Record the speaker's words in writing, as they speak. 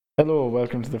Hello,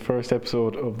 welcome to the first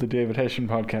episode of the David Hessian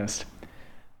podcast.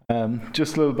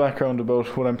 Just a little background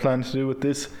about what I'm planning to do with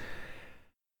this.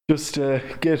 Just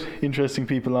get interesting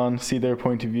people on, see their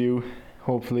point of view,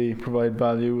 hopefully provide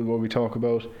value with what we talk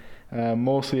about.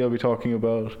 Mostly I'll be talking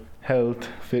about health,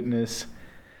 fitness,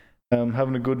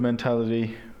 having a good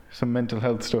mentality, some mental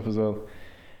health stuff as well.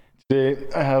 Today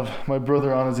I have my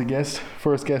brother on as a guest,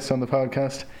 first guest on the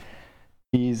podcast.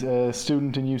 He's a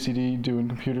student in UCD doing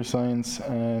computer science,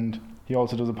 and he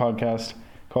also does a podcast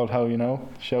called How You Know.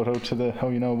 Shout out to the How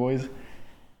You Know boys.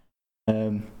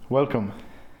 Welcome.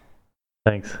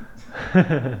 Thanks.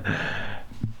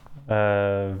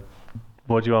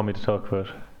 What do you want me to talk about?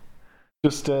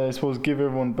 Just, I suppose, give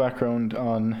everyone background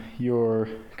on your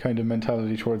kind of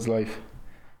mentality towards life.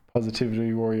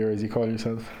 Positivity warrior, as you call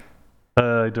yourself.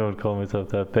 I don't call myself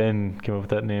that. Ben came up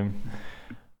with that name.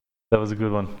 That was a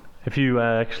good one. If you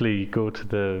actually go to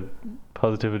the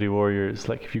Positivity Warriors,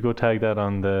 like if you go tag that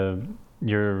on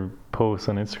your post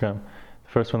on Instagram,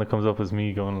 the first one that comes up is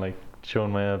me going like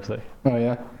showing my abs, like Oh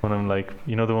yeah. when I'm like,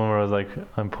 you know, the one where I was like,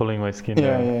 I'm pulling my skin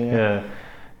down. Yeah.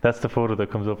 That's the photo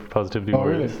that comes up for Positivity Oh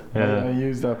Warriors. really? Yeah. I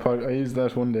used that I used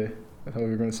that one day. I thought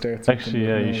we were going to start something. Actually,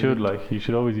 yeah, you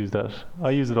should always use that. I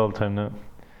use it all the time now.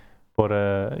 But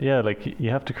like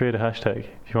you have to create a hashtag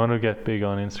if you want to get big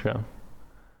on Instagram.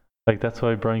 Like that's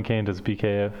why Brian Kane does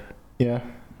BKF. Yeah.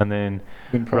 And then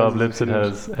Been Rob prizes Lipsett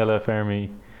has LF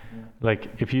Army. Yeah. Like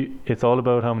it's all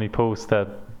about how many posts that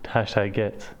hashtag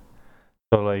gets.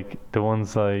 So like the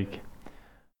ones like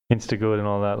Instagood and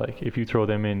all that, like if you throw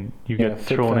them in, you get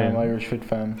Fit thrown fam, in. Irish Fit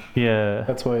Fam. Yeah.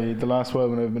 That's why the last while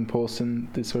when I've been posting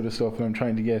this sort of stuff and I'm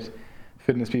trying to get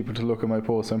fitness people to look at my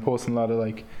posts, I'm posting a lot of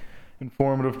like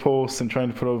informative posts and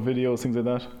trying to put out videos, things like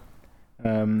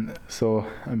that. So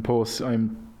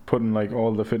I'm putting like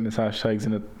all the fitness hashtags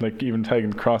in it, like even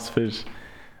tagging CrossFit,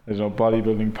 I don't know,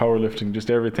 bodybuilding, powerlifting,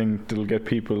 just everything that'll get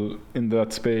people in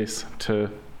that space to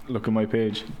look at my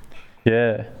page.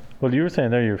 Yeah. Well, you were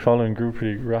saying there you're following group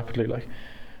pretty rapidly. Like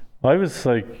I was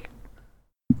like,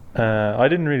 I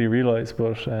didn't really realize,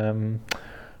 but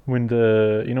when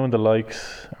the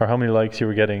likes or how many likes you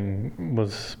were getting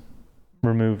was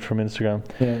removed from Instagram.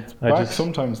 Yeah, it's back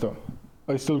sometimes though.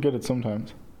 I still get it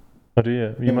sometimes. Oh, do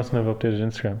you? You mustn't have updated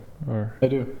Instagram, or I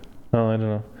do. Oh, I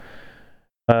don't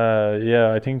know.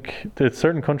 Yeah, I think it's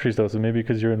certain countries though, so maybe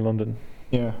because you're in London.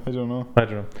 Yeah, I don't know.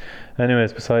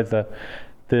 Anyways, besides that,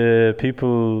 some of the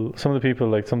people, some of the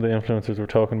influencers were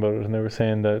talking about it, and they were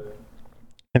saying that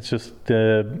it's just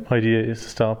the idea is to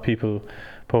stop people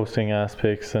posting ass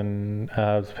pics and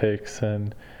abs pics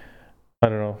and I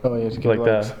don't know, Oh yeah, to get like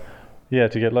likes. that. Yeah,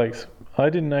 to get likes. I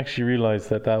didn't actually realize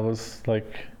that was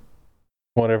like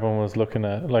what everyone was looking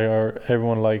at, like, or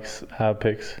everyone likes ab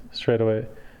pics straight away.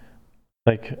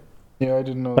 Like, Yeah, I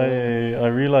didn't know that. I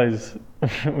realize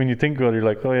when you think about it, you're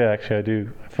like, oh yeah, actually I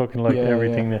do. I fucking like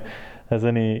everything that has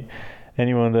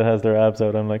anyone that has their abs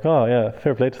out. I'm like, oh yeah,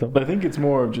 fair play to them. But I think it's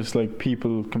more of just like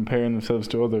people comparing themselves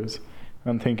to others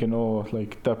and thinking, oh,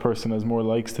 like that person has more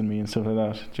likes than me and stuff like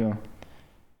that. Do you know?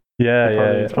 Yeah.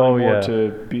 It's probably more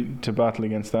to battle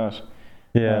against that.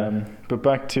 Yeah. But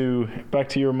back to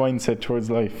your mindset towards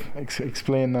life.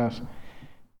 Explain that.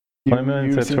 My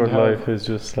mindset towards life is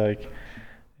just like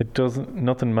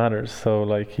nothing matters. So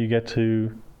like you get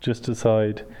to just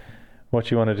decide what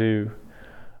you want to do,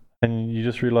 and you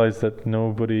just realize that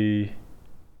nobody.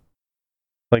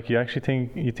 Like you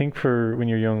think for when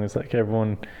you're young, it's like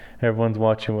everyone's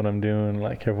watching what I'm doing.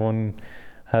 Like everyone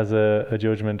has a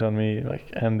judgment on me, like,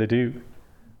 and they do.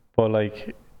 But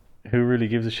like, who really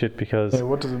gives a shit? Because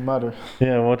what does it matter?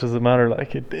 Yeah, what does it matter?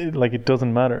 Like it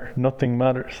doesn't matter. Nothing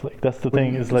matters. Like that's the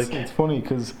thing. It's funny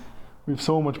because we've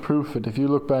so much proof of it. If you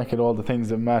look back at all the things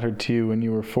that mattered to you when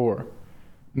you were 4,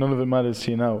 none of it matters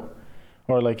to you now.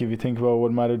 Or like if you think about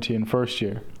what mattered to you in first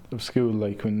year of school,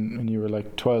 like when you were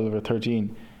like 12 or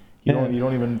 13, you don't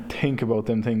even think about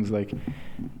them things. Like,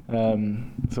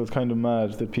 so it's kind of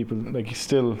mad that people like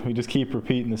we just keep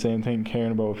repeating the same thing,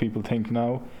 caring about what people think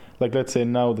now. Like let's say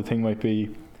now the thing might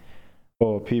be,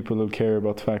 oh, people will care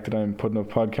about the fact that I'm putting up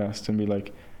podcasts and be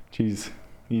like, geez,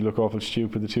 you look awful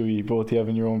stupid, the two of you, both you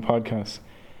having your own podcasts.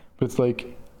 But it's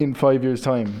like in 5 years'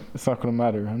 time, it's not going to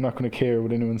matter. I'm not going to care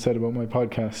what anyone said about my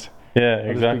podcast. Yeah,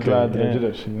 I'll exactly. just be glad that I did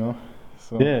it, you know?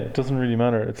 So. Yeah, it doesn't really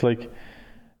matter. It's like,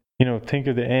 think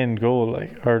of the end goal,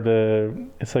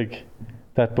 it's like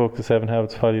that book, The 7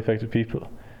 Habits of Highly Effective People.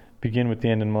 Begin with the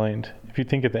end in mind. If you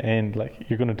think at the end, like,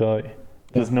 you're going to die.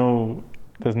 There's no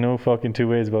fucking two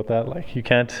ways about that. Like, you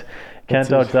can't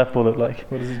dodge that bullet. Like,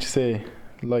 what does it say?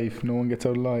 Life, no one gets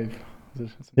out alive.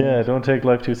 Yeah, don't take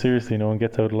life too seriously. No one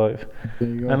gets out alive. There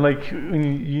you go. And like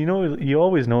you know, you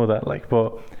always know that. Like,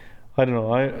 but I don't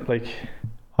know.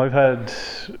 I've had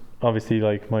obviously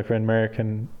like my friend Mark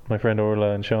and my friend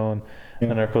Orla and Sean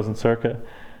and our cousin Circa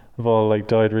have all like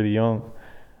died really young,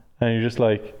 and you're just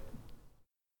like,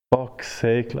 fuck's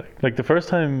sake, like the first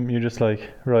time you're just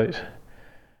like, right,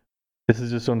 this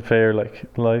is just unfair. Like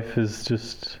life is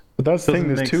just. But that's the thing.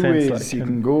 There's two ways like, you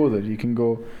can go. That you can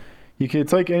go.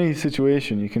 It's like any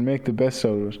situation. You can make the best out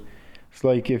of it. It's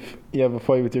like if you have a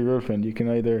fight with your girlfriend, you can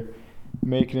either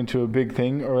make it into a big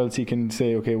thing, or else you can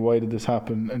say, okay, why did this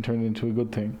happen, and turn it into a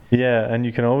good thing. Yeah, and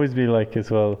you can always be like,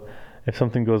 as well, if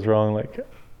something goes wrong, like,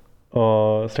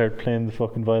 oh, start playing the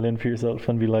fucking violin for yourself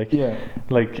and be like, yeah,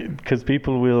 like, because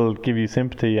people will give you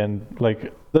sympathy and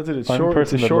like. That's it. It's a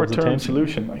short-term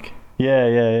solution, like.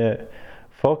 Yeah.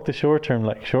 Fuck the short term.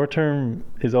 Like short term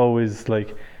is always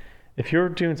like, if you're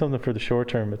doing something for the short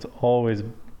term, it's always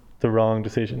the wrong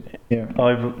decision. Yeah.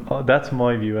 That's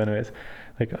my view, anyways.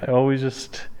 Like I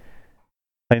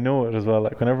know it as well.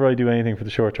 Like whenever I do anything for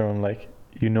the short term, I'm like,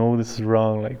 this is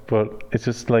wrong. Like, but it's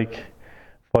just like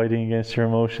fighting against your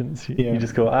emotions. You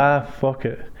just go, fuck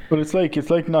it. But it's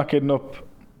like not getting up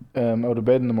out of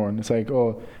bed in the morning. It's like,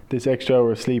 oh, this extra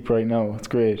hour of sleep right now, it's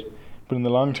great. But in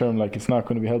the long term, like, it's not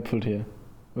going to be helpful to you.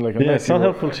 Like, it's not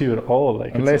helpful to you at all.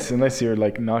 Like, unless you're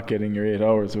like not getting your 8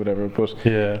 hours or whatever. But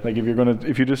like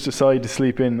if you just decide to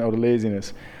sleep in out of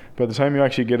laziness, by the time you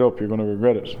actually get up, you're going to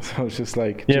regret it. So it's just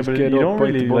like, but you don't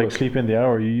really like sleep in the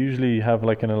hour. You usually have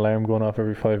like an alarm going off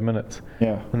every 5 minutes.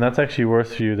 Yeah, and that's actually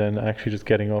worse for you than actually just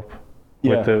getting up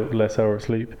with the less hour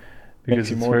sleep,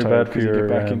 because it's very bad for your. You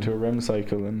get back into a REM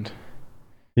cycle, and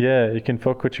it can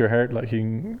fuck with your heart. Like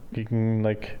you can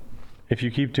like. If you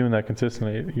keep doing that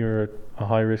consistently, you're at a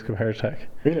high risk of heart attack.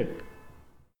 Really?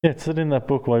 Yeah, it's in that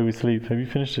book, Why We Sleep. Have you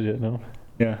finished it yet? No?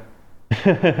 Yeah.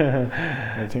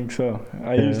 I think so.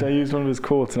 I used one of his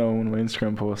quotes now on one of my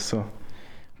Instagram posts, so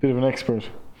bit of an expert.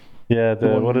 Yeah,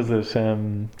 what is it?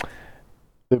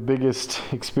 The biggest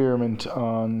experiment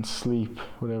on sleep,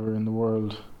 whatever, in the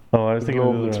world. Oh, I was thinking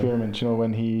global experiment,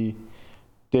 when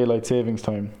daylight savings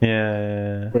time.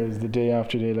 Yeah. Whereas the day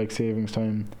after daylight savings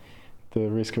time, the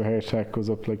risk of a heart attack goes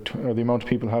up or the amount of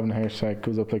people having a heart attack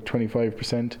goes up like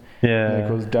 25%. Yeah. And it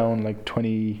goes down like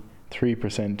 23%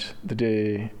 the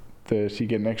day that you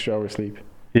get an extra hour sleep.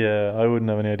 Yeah, I wouldn't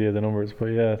have any idea the numbers, but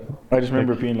yeah. I just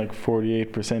remember it being like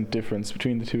 48% difference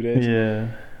between the 2 days. Yeah.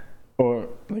 Or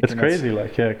like, it's crazy,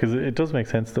 because it does make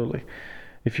sense though. Like,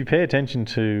 if you pay attention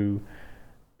to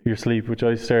your sleep, which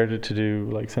I started to do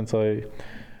like since I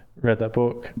read that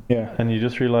book. Yeah. And you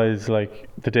just realize like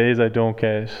the days I don't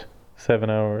get 7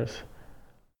 hours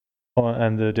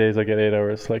and the days I get 8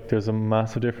 hours, like there's a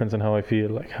massive difference in how I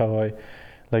feel,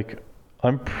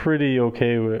 I'm pretty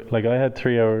okay with, like I had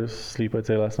 3 hours sleep I'd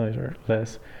say last night or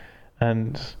less,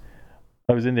 and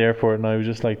I was in the airport and I was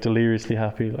just like deliriously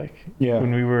happy, like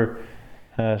when we were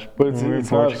in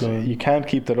Portugal. You can't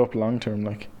keep that up long term,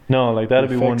 like no, like that'd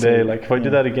be one day, like if I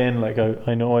did that again, like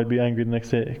I know I'd be angry the next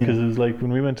day, because it was like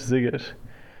when we went to Ziget,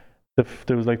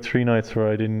 there was like 3 nights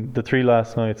where the 3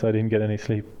 last nights I didn't get any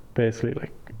sleep, basically.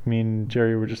 Like me and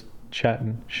Jerry were just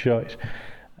chatting shite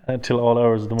until all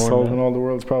hours of the morning, solving all the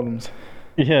world's problems.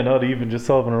 Yeah, not even just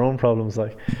solving our own problems,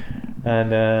 like. And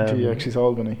did you actually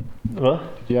solve any?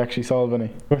 What? Did you actually solve any?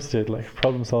 Of course I did, like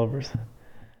problem solvers.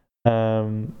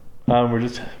 And we're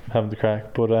just having the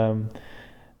crack, but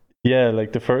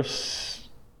like the first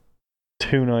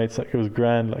 2 nights, like it was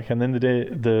grand, like, and then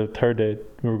the third day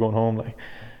we were going home, like.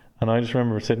 And I just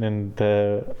remember sitting in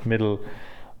the middle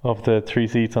of the 3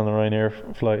 seats on the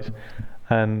Ryanair flight,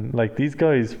 and like these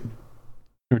guys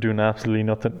were doing absolutely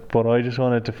nothing, but I just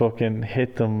wanted to fucking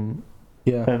hit them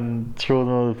and throw them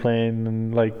out of the plane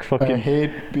and like fucking. I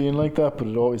hate being like that, but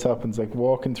it always happens. Like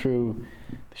walking through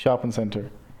the shopping centre,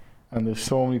 and there's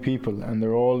so many people, and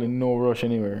they're all in no rush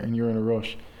anywhere, and you're in a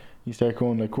rush. You start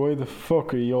going like, why the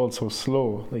fuck are you all so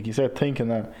slow? Like you start thinking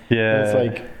that. Yeah. And it's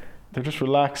like, they're just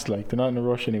relaxed, like they're not in a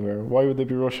rush anywhere. Why would they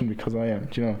be rushing? Because I am,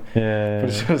 do you know? Yeah. But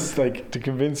it's just like to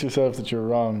convince yourself that you're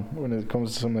wrong when it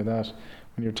comes to something like that,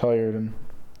 when you're tired and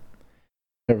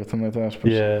everything like that.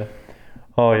 But yeah.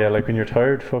 Oh yeah, like when you're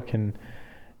tired, fucking,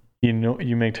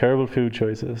 you make terrible food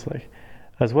choices. Like,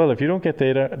 as well, if you don't get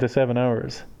the 7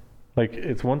 hours, like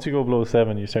it's once you go below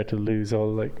 7, you start to lose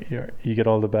all like you get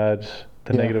all the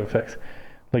negative effects.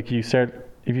 Like if you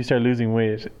start losing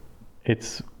weight,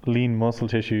 it's lean muscle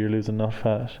tissue you're losing, not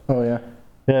fat. Oh yeah.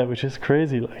 Yeah, which is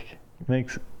crazy. Like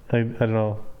makes I don't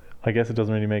know. I guess it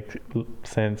doesn't really make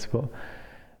sense, but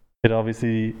it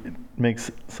obviously makes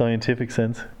scientific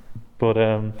sense. But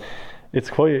it's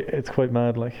quite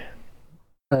mad. Like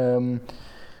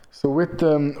So with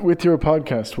your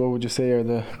podcast, what would you say are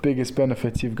the biggest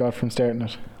benefits you've got from starting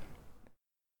it?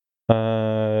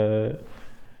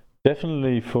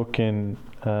 Definitely fucking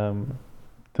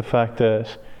the fact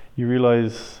that you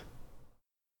realize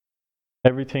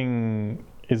everything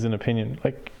is an opinion.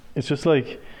 Like, it's just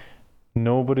like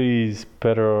nobody's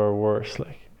better or worse.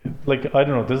 Like I don't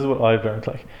know. This is what I've learned.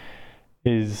 Like,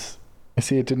 is I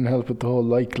see it didn't help with the whole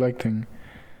like thing.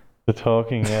 The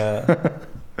talking, yeah.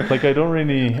 Like,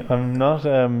 I'm not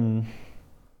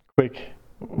quick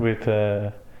with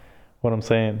what I'm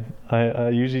saying. I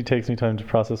usually takes me time to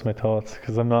process my thoughts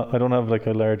because I don't have like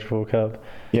a large vocab.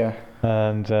 Yeah.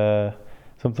 And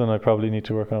something I probably need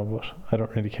to work on, but I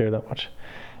don't really care that much.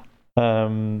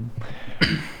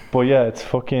 But yeah, it's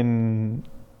fucking.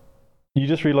 You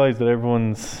just realize that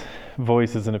everyone's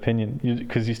voice is an opinion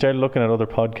because you start looking at other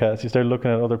podcasts, you start looking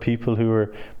at other people who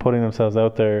are putting themselves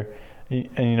out there, and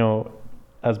you know,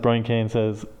 as Brian Kane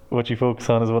says, what you focus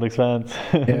on is what expands.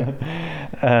 Yeah.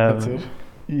 That's it.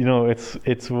 You know,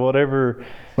 it's whatever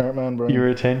smart man, Brian. Your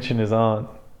attention is on.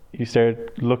 You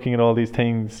start looking at all these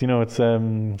things. You know, it's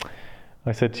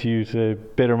I said to you to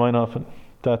better mine often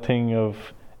that thing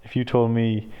of, if you told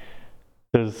me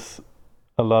there's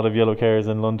a lot of yellow cars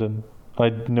in London,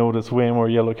 I'd notice way more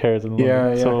yellow cars in London.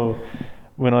 Yeah. So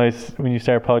when you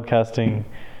start podcasting,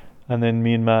 and then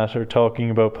me and Matt are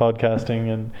talking about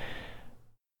podcasting and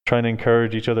trying to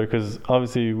encourage each other, because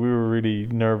obviously we were really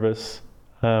nervous.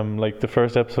 Like the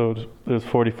first episode, there's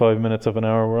 45 minutes of an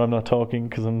hour where I'm not talking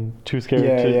because I'm too scared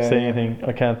to say anything.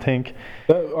 I can't think.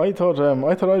 I thought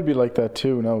I'd be like that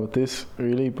too now with this,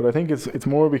 really, but I think it's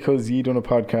more because you done a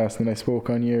podcast and I spoke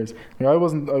on yours. Like, I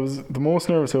was the most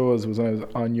nervous I was when I was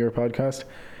on your podcast.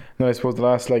 And then I suppose the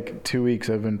last like 2 weeks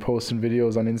I've been posting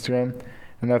videos on Instagram,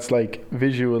 and that's like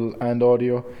visual and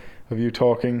audio of you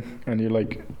talking, and you're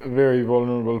like a very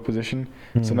vulnerable position.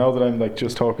 So now that I'm like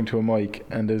just talking to a mic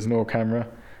and there's no camera,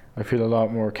 I feel a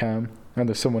lot more calm, and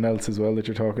there's someone else as well that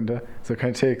you're talking to, so it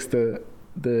kind of takes the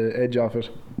edge off it.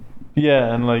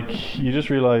 Yeah, and like you just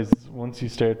realize once you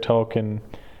start talking,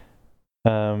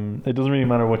 it doesn't really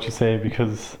matter what you say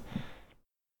because,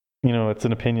 you know, it's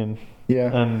an opinion.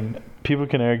 Yeah. And people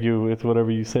can argue with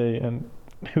whatever you say, and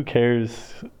who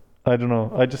cares? I don't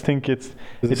know. I just think it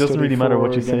doesn't really matter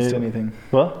what you say. Anything.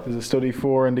 What? There's a study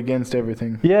for and against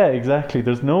everything. Yeah, exactly.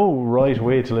 There's no right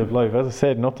way to live life. As I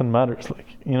said, nothing matters. Like,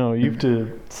 you know, you have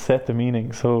to set the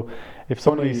meaning. So if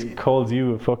somebody calls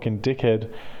you a fucking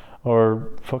dickhead or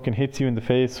fucking hits you in the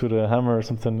face with a hammer or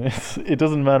something, it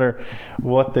doesn't matter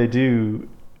what they do.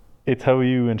 It's how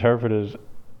you interpret it,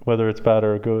 whether it's bad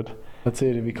or good. That's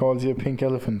it. If he calls you a pink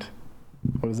elephant,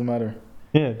 what does it matter?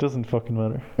 Yeah, it doesn't fucking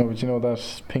matter. No, but you know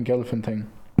that pink elephant thing?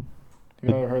 Have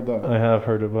you ever heard that? I have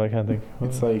heard it, but I can't think.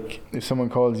 It's like if someone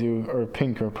calls you or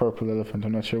pink or purple elephant,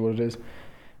 I'm not sure what it is,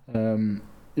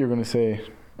 you're going to say,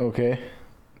 okay,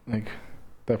 like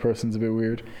that person's a bit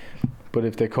weird. But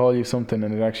if they call you something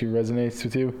and it actually resonates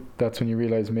with you, that's when you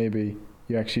realise maybe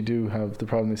you actually do have the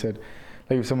problem they said.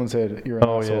 Like if someone said you're an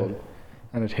asshole,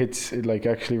 and it like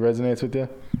actually resonates with you,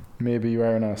 maybe you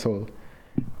are an asshole.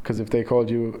 Because if they called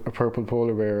you a purple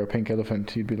polar bear or a pink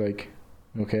elephant, you'd be like,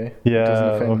 okay, yeah, doesn't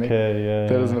offend me. Yeah, that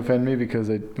doesn't offend me because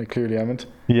I clearly haven't.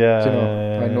 Yeah, you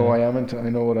know, I know I haven't. I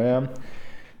know what I am.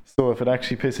 So if it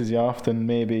actually pisses you off, then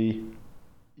maybe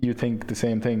you think the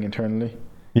same thing internally.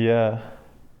 Yeah,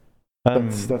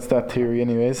 that's that theory,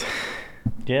 anyways.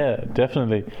 Yeah,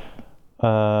 definitely.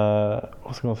 What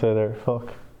was I going to say there?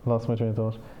 Fuck, lost my train of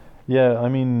thought. Yeah, I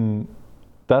mean,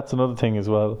 that's another thing as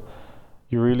well.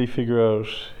 You really figure out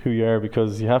who you are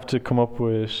because you have to come up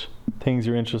with things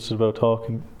you're interested about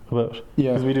talking about.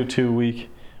 Yeah. Because we do 2 a week,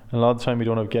 and a lot of the time we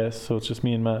don't have guests, so it's just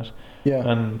me and Matt. Yeah.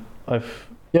 And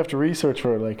you have to research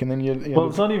for it, like, and then you well,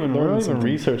 it's not even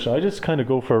research. I just kind of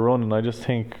go for a run, and I just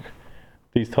think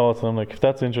these thoughts, and I'm like, if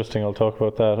that's interesting, I'll talk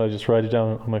about that. I just write it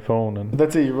down on my phone, and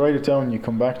that's it. You write it down, and you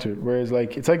come back to it. Whereas,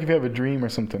 like, it's like if you have a dream or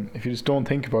something. If you just don't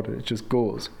think about it, it just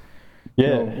goes. Yeah.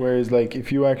 You know, whereas, like,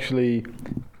 if you actually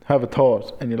have a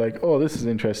thought and you're like, oh, this is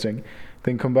interesting,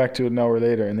 then come back to it an hour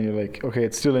later and then you're like, okay,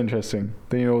 it's still interesting,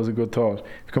 then you know it was a good thought.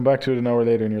 If you come back to it an hour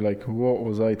later and you're like, what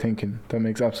was I thinking? That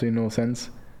makes absolutely no sense.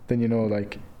 Then you know,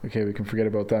 like, okay, we can forget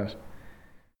about that.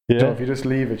 Yeah. So if you just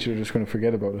leave it, you're just going to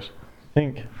forget about it.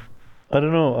 I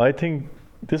don't know. I think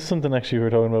this is something actually we were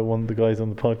talking about one of the guys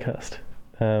on the podcast.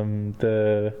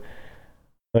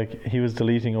 He was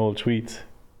deleting old tweets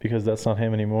because that's not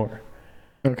him anymore.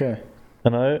 Okay.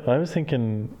 And I was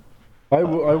thinking, I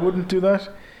wouldn't do that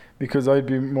because I'd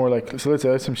be more like, so let's say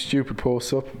I have some stupid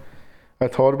posts up. I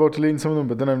thought about deleting some of them,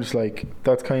 but then I'm just like,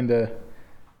 that's kind of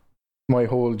my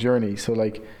whole journey. So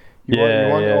like, You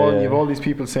have all these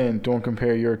people saying, don't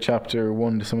compare your chapter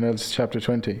 1 to someone else's chapter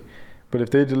 20. But if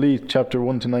they delete chapter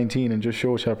 1 to 19 and just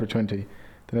show chapter 20,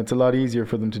 then it's a lot easier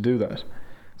for them to do that.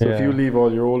 So if you leave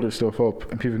all your older stuff up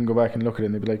and people can go back and look at it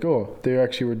and they'll be like, oh, they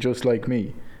actually were just like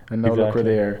me. And now look where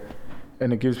they are.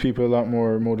 And it gives people a lot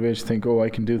more motivation to think, oh, I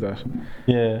can do that.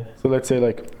 Yeah. So let's say,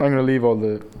 like, I'm going to leave all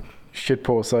the shit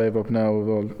posts I have up now of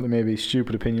all the maybe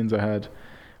stupid opinions I had.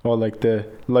 All like the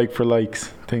like for likes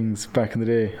things back in the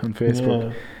day on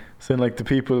Facebook. Yeah. So like the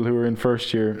people who are in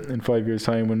first year in 5 years'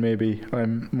 time, when maybe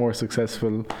I'm more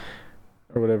successful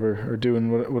or whatever, or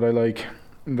doing what I like,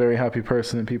 I'm a very happy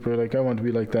person, and people are like, I want to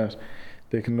be like that.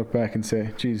 They can look back and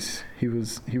say, geez, he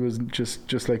was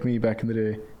just like me back in the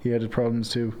day. He had problems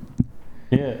too.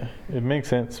 Yeah, it makes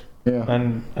sense. Yeah.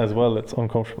 And as well, it's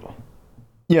uncomfortable.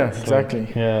 Yeah, exactly.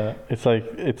 Like, yeah, it's like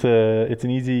it's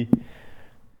an easy,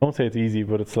 I won't say it's easy,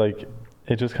 but it's like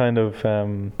it just kind of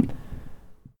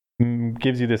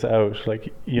gives you this out.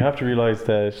 Like, you have to realize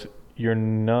that you're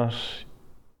not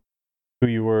who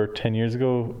you were 10 years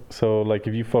ago. So like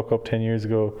if you fuck up 10 years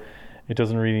ago, it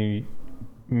doesn't really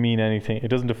mean anything. It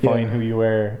doesn't define who you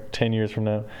are 10 years from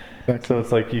now. Exactly. So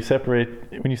it's like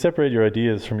when you separate your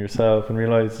ideas from yourself and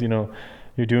realize, you know,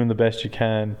 you're doing the best you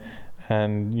can,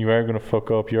 and you are going to fuck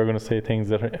up, you're going to say things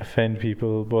that offend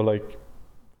people, but like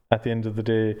at the end of the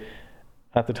day,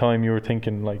 at the time you were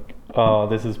thinking like, oh,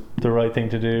 this is the right thing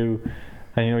to do,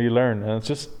 and you know, you learn, and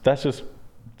that's just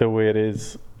the way it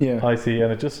is. I see.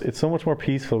 And it's so much more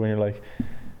peaceful when you're like,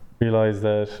 realize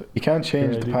that you can't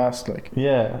change the past, like.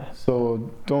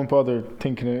 So don't bother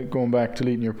thinking of going back,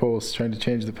 deleting your posts, trying to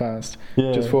change the past.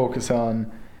 Just focus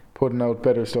on putting out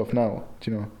better stuff now,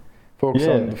 you know. Focus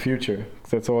on the future, because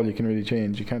that's all you can really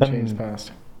change. You can't change the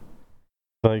past.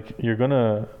 Like, you're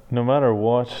gonna, no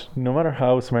matter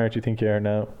how smart you think you are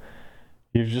now,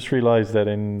 you've just realized that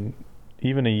in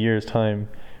even a year's time,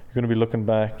 you're gonna be looking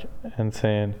back and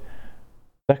saying,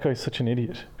 that guy's such an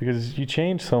idiot, because you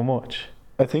changed so much.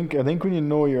 I think when you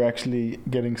know you're actually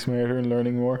getting smarter and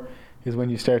learning more is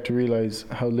when you start to realize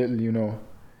how little you know.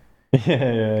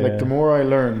 The more I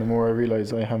learn, the more I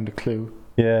realize I haven't a clue.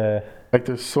 Like,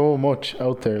 there's so much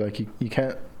out there. Like, you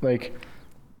can't, like,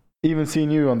 even seeing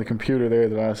you on the computer there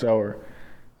the last hour,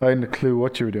 I hadn't a clue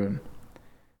what you were doing.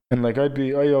 And like, I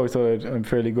always thought I'm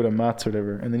fairly good at maths or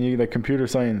whatever, and then you, like, computer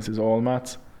science is all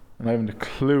maths, and I haven't a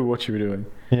clue what you were doing.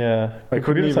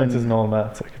 Computer science isn't all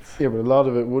maths. Like, but a lot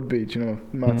of it would be, you know,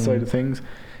 math side of things.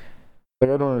 Like,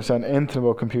 I don't understand anything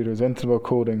about computers, anything about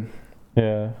coding.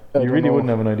 You really wouldn't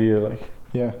have an idea. Like,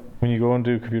 when you go and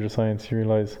do computer science, you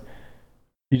realize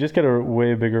you just get a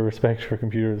way bigger respect for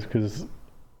computers, because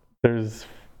there's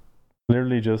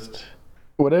literally just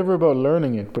whatever about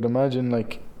learning it, but imagine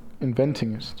like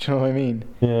inventing it. Do you know what I mean?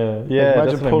 Like,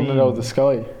 imagine pulling it out of the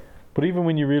sky. But even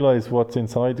when you realize what's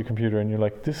inside the computer and you're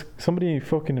like, somebody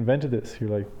fucking invented this, you're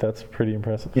like, that's pretty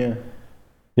impressive.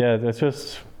 That's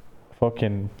just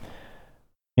fucking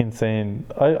insane.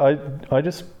 I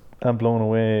just am blown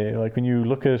away. Like, when you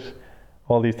look at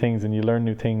all these things and you learn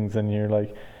new things, and you're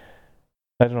like,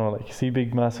 I don't know, like, you see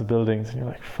big massive buildings and you're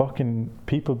like, fucking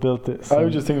people built this. I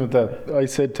was just thinking about that. I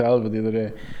said to Alva the other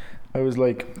day, I was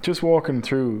like, just walking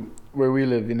through where we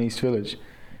live in East Village,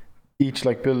 each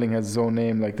like building has its own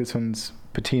name. Like, this one's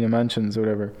Patina Mansions or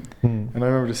whatever. And I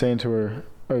remember just saying to her,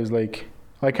 I was like,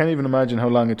 I can't even imagine how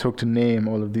long it took to name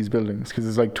all of these buildings, because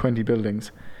there's like 20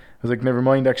 buildings. I was like, never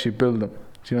mind actually build them.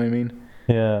 Do you know what I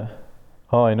mean?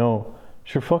 Oh, I know.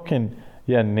 Sure, fucking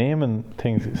naming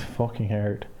things is fucking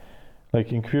hard.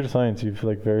 Like, in computer science, you've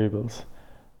like variables,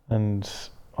 and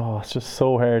it's just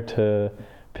so hard to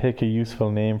pick a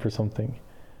useful name for something.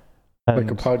 And like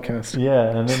a podcast.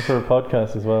 And then for a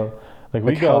podcast as well. Like,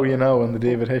 we got How You Know on the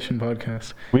David Hession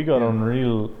podcast. We got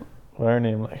Unreal, our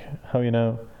name, like How You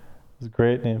Know. It's a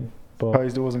great name. But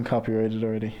surprised it wasn't copyrighted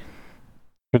already.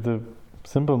 But the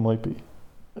symbol might be.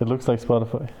 It looks like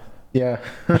Spotify.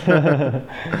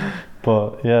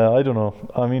 But I don't know.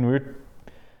 I mean,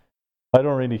 I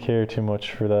don't really care too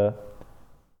much for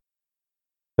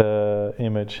the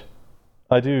image.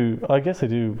 I guess I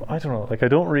do. I don't know. Like, I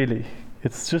don't really.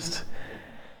 It's just,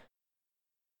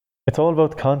 it's all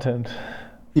about the content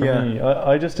for me.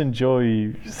 I just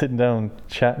enjoy sitting down,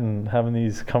 chatting, having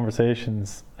these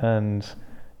conversations, and,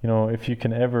 you know, if you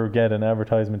can ever get an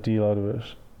advertisement deal out of it,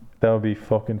 that would be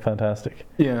fucking fantastic.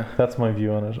 That's my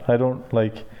view on it. I don't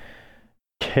like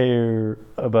care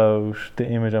about the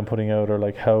image I'm putting out, or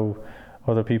like how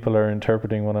other people are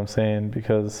interpreting what I'm saying,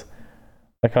 because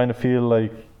I kind of feel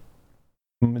like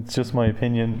it's just my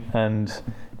opinion, and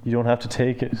you don't have to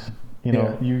take it. You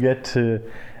know, you get to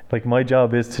like my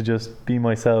job is to just be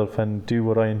myself and do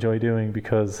what I enjoy doing,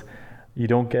 because you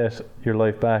don't get your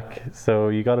life back, so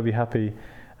you got to be happy.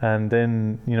 And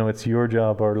then, you know, it's your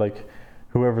job, or like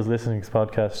whoever's listening to this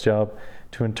podcast job,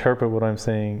 to interpret what I'm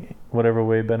saying whatever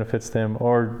way benefits them,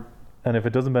 and if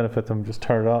it doesn't benefit them, just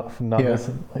turn it off and not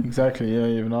listen. Exactly. Yeah,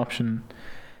 you have an option.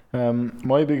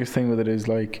 My biggest thing with it is,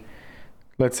 like,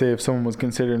 let's say if someone was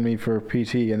considering me for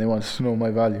PT and they wanted to know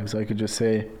my values, I could just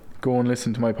say, go and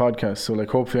listen to my podcast. So like,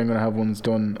 hopefully I'm going to have ones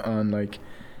done on like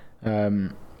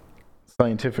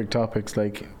scientific topics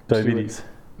like diabetes,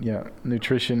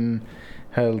 nutrition,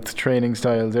 health, training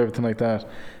styles, everything like that,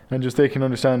 and just they can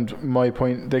understand my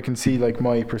point. They can see like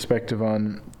my perspective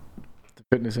on the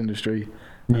fitness industry,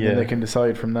 and then they can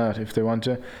decide from that if they want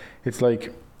to. It's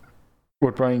like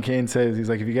what Brian Kane says. He's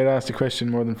like, if you get asked a question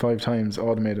more than 5 times,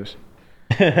 automate it.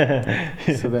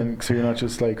 so you're not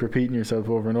just like repeating yourself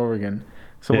over and over again.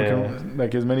 Someone can,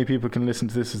 like, as many people can listen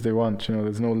to this as they want. You know,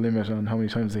 there's no limit on how many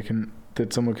times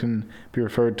that someone can be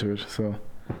referred to it. So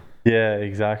yeah,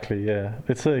 exactly. Yeah,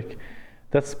 it's like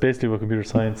that's basically what computer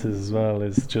science is as well.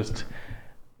 Is just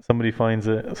somebody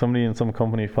in some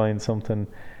company finds something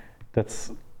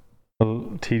that's a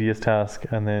tedious task,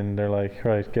 and then they're like,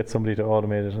 right, get somebody to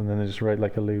automate it, and then they just write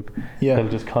like a loop. They'll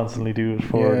just constantly do it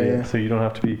for you, so you don't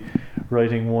have to be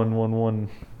writing one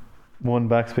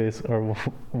backspace or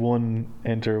one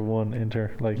enter.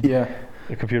 Like,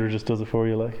 the computer just does it for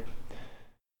you. Like,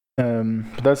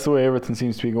 but that's the way everything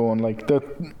seems to be going. Like that,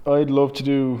 I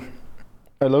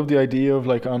love the idea of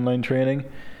like online training,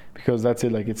 because that's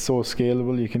it. Like, it's so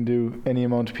scalable. You can do any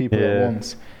amount of people at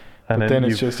once. But then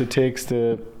it's just, it takes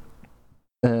the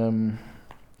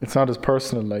it's not as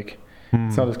personal. Like,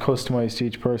 it's not as customized to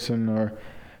each person, or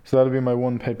so that'll be my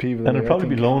one pet peeve. And it'll probably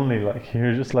be lonely. Like,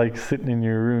 you're just like sitting in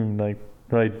your room, like,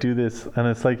 right, do this, and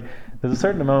it's like there's a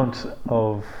certain amount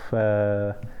of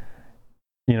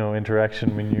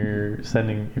interaction when you're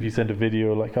sending. If you send a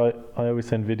video, like I always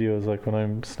send videos, like when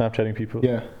I'm Snapchatting people,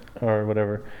 or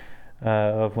whatever,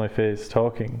 of my face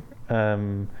talking.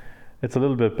 It's a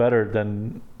little bit better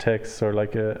than text or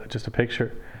like just a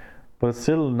picture, but it's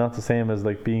still not the same as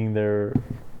like being there.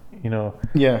 You know,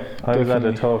 I was at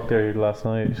a talk there last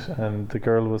night, and the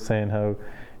girl was saying how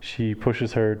she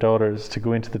pushes her daughters to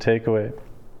go into the takeaway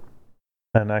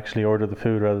and actually order the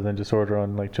food rather than just order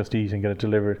on like Just Eat and get it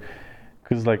delivered.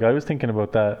 Because like, I was thinking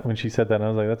about that when she said that, and I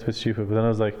was like, that's a bit stupid. But then I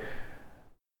was like,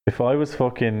 if I was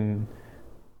fucking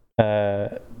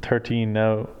 13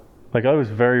 now, like, I was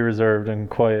very reserved and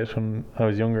quiet when I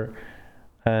was younger,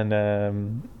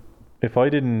 and if I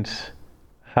didn't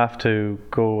have to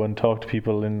go and talk to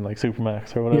people in like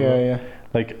Supermax or whatever,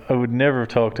 like, I would never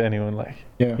talk to anyone, like,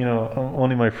 you know,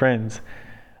 only my friends.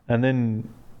 And then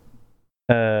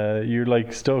you're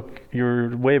like stuck,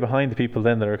 you're way behind the people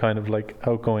then that are kind of like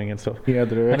outgoing and stuff.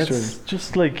 That are extra. And it's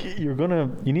just like, you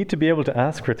need to be able to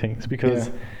ask for things, because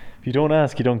if you don't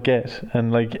ask, you don't get.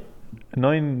 And like,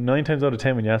 nine times out of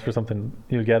 10 when you ask for something,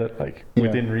 you'll get it, like,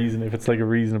 within reason, if it's like a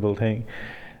reasonable thing.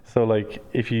 So like,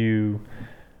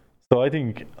 so I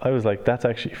think I was like, that's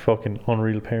actually fucking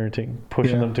unreal parenting,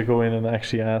 pushing them to go in and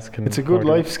actually ask. And it's a good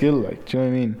life skill, like, do you know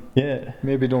what I mean? Yeah.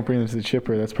 Maybe don't bring them to the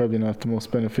chipper. That's probably not the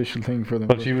most beneficial thing for them.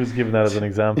 But she was giving that as an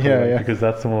example, because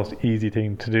that's the most easy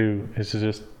thing to do, is to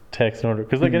just text and order.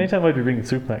 Because like, anytime I'd be bringing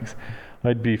Supermax,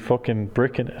 I'd be fucking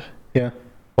bricking it. Yeah.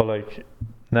 But like,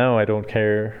 now I don't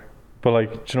care. But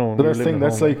like, you know, but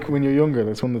that's like when you're younger,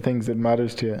 that's one of the things that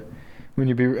matters to you. When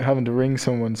you be having to ring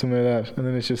someone, something like that, and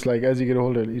then it's just like, as you get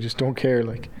older, you just don't care.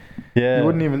 Like, you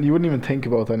wouldn't even think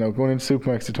about that now, going into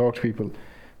Supermax to talk to people,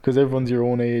 because everyone's your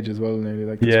own age as well, nearly.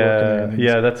 Like,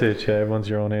 that's it. Yeah, everyone's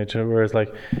your own age. Whereas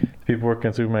like, people working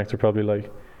in Supermax are probably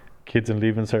like kids in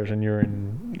Leaving Cert, and you're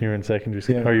in secondary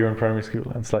school, or you're in primary school,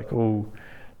 and it's like, oh,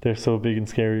 they're so big and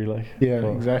scary. Like,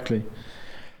 exactly.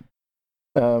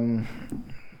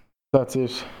 That's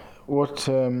it. What was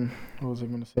I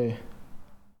going to say?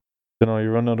 You know,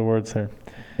 you're running out of words here.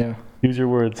 Yeah. Use your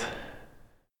words.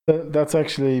 That's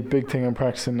actually a big thing I'm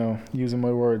practicing now, using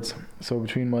my words. So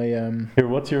between my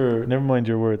Here, never mind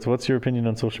your words. What's your opinion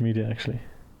on social media, actually?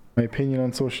 My opinion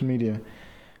on social media.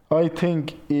 I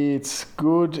think it's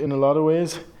good in a lot of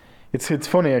ways. It's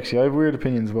funny, actually. I have weird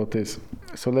opinions about this.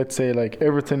 So let's say, like,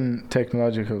 everything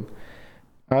technological,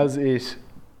 as it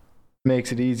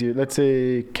makes it easier. Let's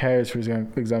say cars, for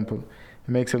example.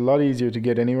 It makes it a lot easier to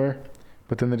get anywhere,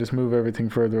 but then they just move everything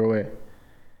further away.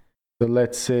 So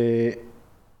let's say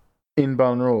in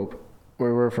Ballinrobe,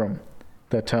 where we're from,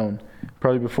 that town,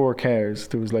 probably before cars,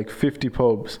 there was like 50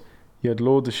 pubs. You had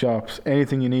loads of shops.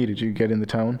 Anything you needed, you could get in the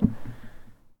town.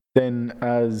 Then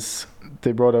as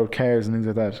they brought out cars and things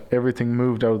like that, everything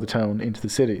moved out of the town into the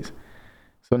cities.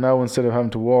 So now instead of having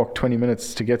to walk 20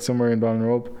 minutes to get somewhere in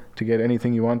Ballinrobe to get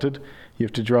anything you wanted, you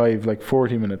have to drive like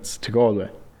 40 minutes to Galway.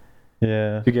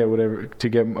 Yeah. To get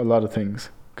a lot of things.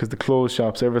 Because the clothes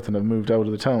shops, everything have moved out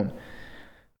of the town.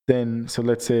 Then, so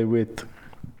let's say with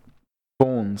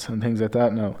phones and things like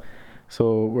that now.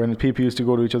 So when people used to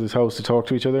go to each other's house to talk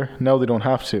to each other, now they don't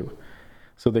have to.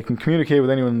 So they can communicate with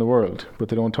anyone in the world, but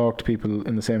they don't talk to people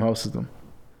in the same house as them.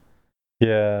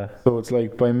 Yeah. So it's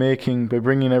like by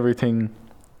bringing everything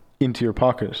into your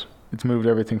pocket, it's moved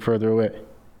everything further away.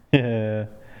 Yeah.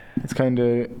 It's kind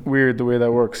of weird the way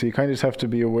that works. So you kind of just have to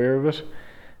be aware of it.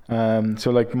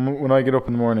 So like when I get up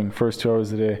in the morning, first 2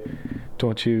 hours a day,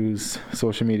 don't use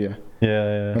social media.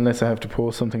 Yeah. Unless I have to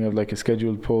post something of like a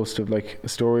scheduled post of like a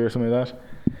story or something like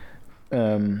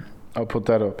that. I'll put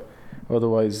that up.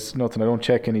 Otherwise, nothing. I don't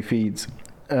check any feeds.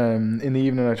 In the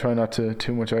evening, I try not to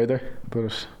too much either.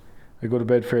 But I go to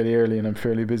bed fairly early and I'm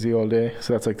fairly busy all day.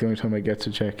 So that's like the only time I get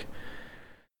to check.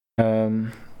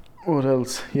 What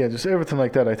else? Yeah, just everything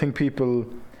like that. I think people...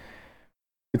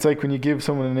 It's like when you give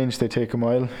someone an inch, they take a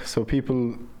mile. So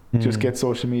people just get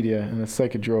social media and it's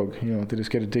like a drug. You know, they just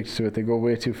get addicted to it. They go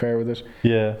way too far with it.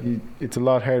 Yeah. It's a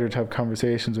lot harder to have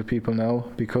conversations with people now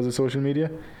because of social media.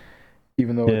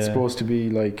 Even though it's supposed to be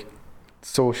like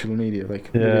social media. Like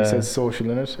it says social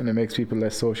in it and it makes people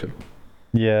less social.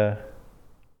 Yeah.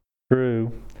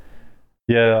 True.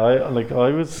 Yeah,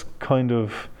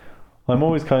 I'm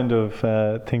always kind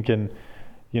of thinking,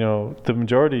 you know, the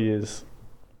majority is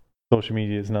social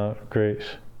media is not great.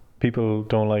 People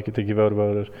don't like it, they give out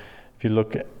about it. If you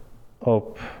look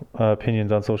up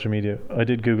opinions on social media, I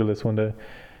did Google this one day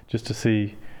just to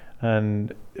see,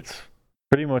 and it's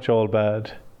pretty much all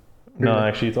bad. No,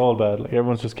 actually it's all bad. Like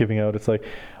everyone's just giving out. It's like,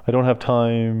 I don't have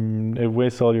time, it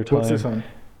wastes all your time. What's this on?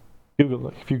 Google,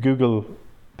 like if you Google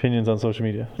opinions on social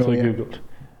media, I Googled.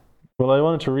 Well, I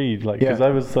wanted to read, like, because I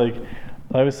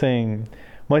was saying,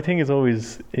 my thing is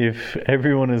always, if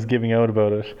everyone is giving out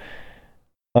about it,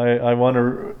 I want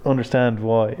to understand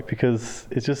why, because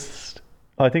it's just,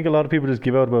 I think a lot of people just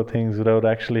give out about things without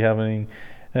actually having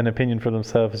an opinion for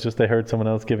themselves. It's just they heard someone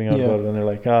else giving out about it and they're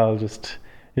like,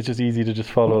 it's just easy to just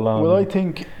follow along. Well, I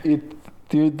think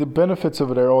the benefits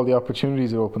of it are all the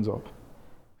opportunities it opens up.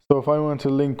 So if I want to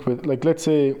link with, like, let's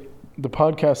say the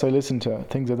podcasts I listen to,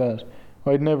 things like that,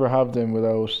 I'd never have them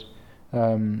without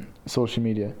social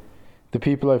media. The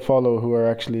people I follow who are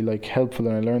actually like helpful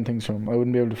and I learn things from, I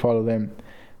wouldn't be able to follow them.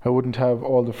 I wouldn't have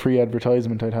all the free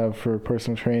advertisement I'd have for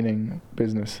personal training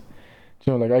business.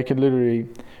 You know, like I could literally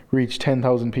reach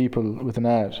 10,000 people with an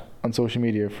ad on social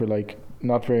media for like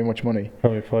not very much money.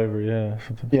 Probably Fiverr,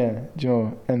 something. Yeah, you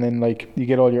know, and then like you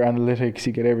get all your analytics,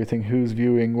 you get everything, who's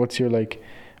viewing, what's your like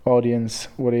audience,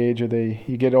 what age are they,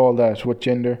 you get all that, what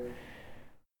gender,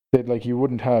 that like you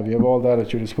wouldn't have. You have all that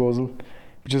at your disposal,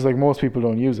 which is like most people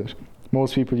don't use it.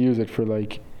 Most people use it for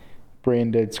like brain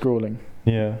dead scrolling.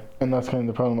 Yeah. And that's kind of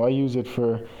the problem. I use it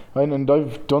and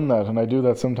I've done that and I do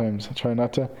that sometimes. I try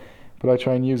not to, but I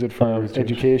try and use it for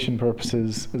education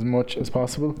purposes as much as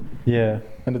possible. Yeah.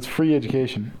 And it's free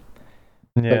education.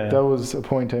 Yeah. Like that was a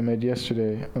point I made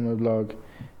yesterday on my blog.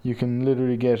 You can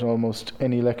literally get almost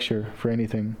any lecture for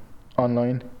anything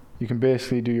online. You can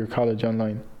basically do your college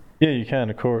online. Yeah, you can,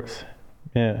 of course.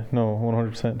 Yeah, no,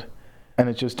 100%. And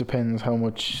it just depends how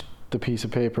much the piece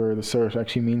of paper or the cert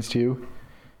actually means to you.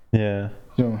 Yeah.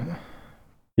 You know.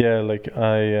 Yeah, like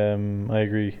I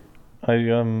agree.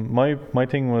 My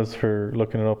thing was for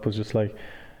looking it up was just like,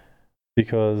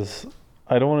 because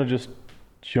I don't want to just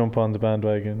jump on the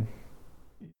bandwagon.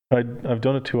 I've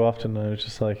done it too often and it's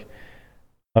just like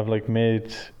I've like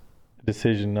made a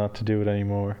decision not to do it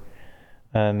anymore.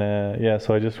 And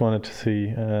so I just wanted to see,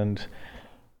 and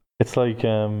it's like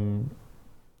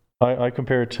I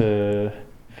compare it to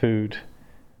food.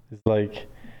 It's like,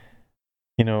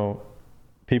 you know,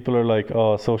 people are like,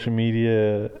 oh, social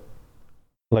media,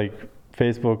 like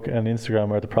Facebook and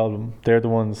Instagram are the problem. They're the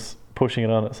ones pushing it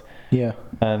on us. Yeah.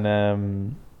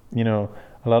 And you know,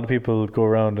 a lot of people go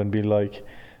around and be like,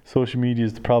 social media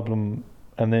is the problem,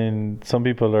 and then some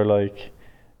people are like,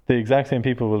 the exact same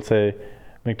people will say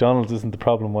McDonald's isn't the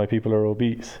problem why people are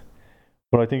obese.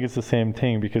 But I think it's the same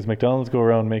thing, because McDonald's go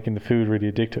around making the food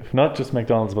really addictive. Not just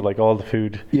McDonald's, but like all the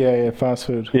food. Yeah, fast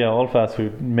food. Yeah, all fast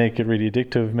food. Make it really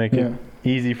addictive, make it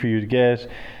easy for you to get.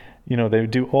 You know, they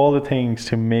do all the things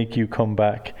to make you come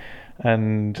back.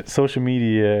 And social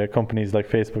media companies like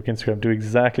Facebook, Instagram do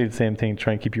exactly the same thing to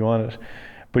try and keep you on it.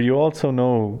 But you also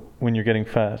know when you're getting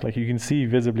fat. Like you can see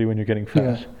visibly when you're getting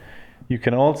fat. Yeah. You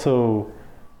can also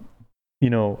you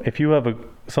know, if you have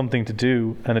something to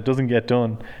do and it doesn't get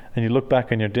done, and you look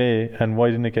back on your day and why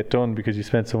didn't it get done because you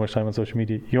spent so much time on social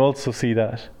media, you also see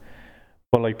that.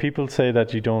 But like, people say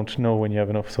that you don't know when you have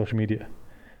enough social media,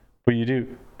 but you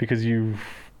do, because you've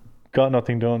got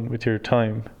nothing done with your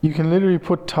time. You can literally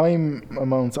put time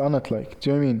amounts on it, like, do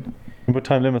you know what I mean? You put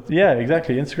time limits. Yeah,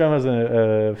 exactly. Instagram has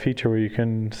a feature where you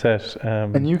can set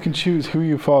and you can choose who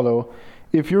you follow.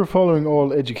 If you're following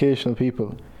all educational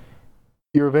people,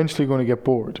 you're eventually going to get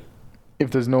bored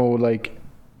if there's no, like,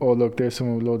 oh look, there's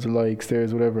someone with loads of likes,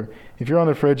 there's whatever. If you're on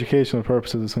it for educational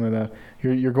purposes or something like that,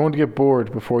 you're going to get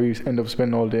bored before you end up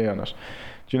spending all day on it.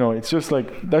 Do you know, it's just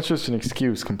like, that's just an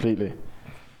excuse completely.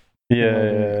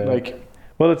 Yeah. Like,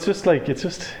 well, it's just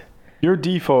your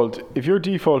default, if your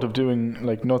default of doing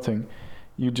like nothing,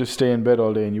 you just stay in bed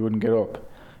all day and you wouldn't get up.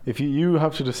 If you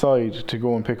have to decide to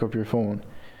go and pick up your phone,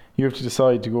 you have to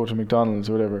decide to go to McDonald's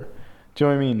or whatever. Do you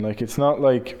know what I mean? Like, it's not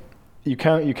like you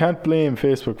can't blame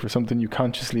Facebook for something you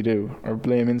consciously do, or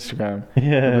blame Instagram, or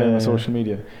blame social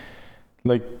media.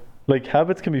 Like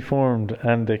habits can be formed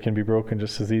and they can be broken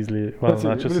just as easily. Well,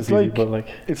 not just as easy, but like,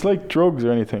 it's like drugs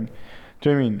or anything. Do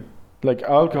you know what I mean? Like,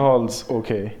 alcohol's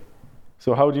okay.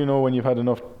 So how do you know when you've had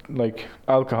enough, like,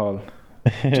 alcohol?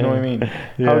 Do you know what I mean?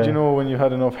 Yeah. How do you know when you've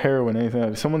had enough heroin, anything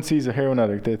else? If someone sees a heroin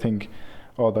addict, they think,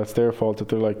 oh, that's their fault that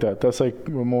they're like that. That's like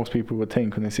what most people would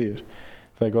think when they see it.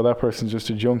 It's like, oh, that person's just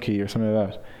a junkie or something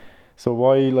like that. So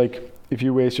why, like, if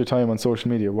you waste your time on social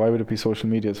media, why would it be social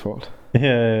media's fault?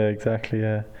 Yeah, exactly,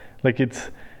 yeah. Like, it's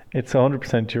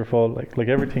 100% your fault. Like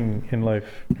everything in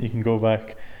life, you can go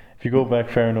back. If you go back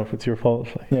fair enough, it's your fault.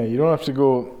 Like. Yeah, you don't have to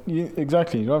go,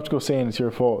 exactly, you don't have to go saying it's your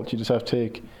fault. You just have to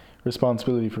take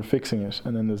responsibility for fixing it,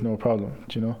 and then there's no problem,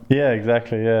 do you know? Yeah,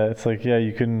 exactly, yeah. It's like, yeah,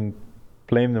 you can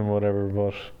blame them or whatever,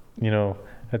 but, you know,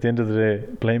 at the end of the day,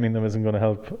 blaming them isn't going to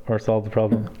help or solve the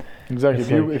problem. Exactly.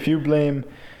 If you blame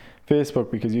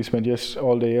Facebook because you spent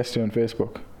all day yesterday on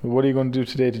Facebook, what are you going to do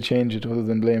today to change it other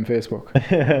than blame Facebook?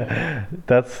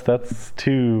 That's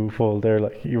twofold there.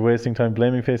 Like, you're wasting time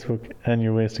blaming Facebook and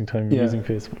you're wasting time using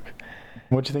Facebook.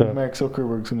 What do you think Mark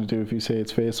Zuckerberg's going to do if you say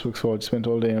it's Facebook's fault? You spent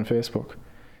all day on Facebook.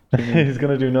 He's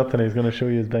going to do nothing. He's going to show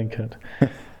you his bank account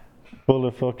full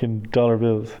of fucking dollar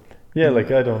bills. Yeah,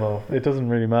 like, I don't know. It doesn't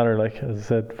really matter. Like, as I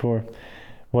said before,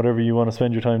 whatever you want to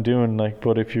spend your time doing. Like,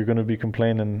 but if you're going to be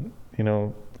complaining, you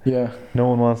know, no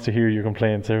one wants to hear your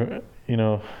complaints. You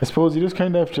know, I suppose you just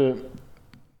kind of have to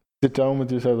sit down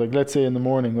with yourself. Like, let's say in the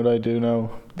morning, what I do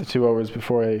now, the 2 hours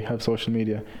before I have social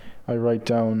media, I write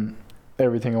down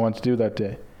everything I want to do that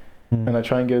day, and I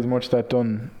try and get as much of that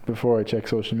done before I check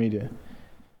social media.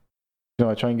 You know,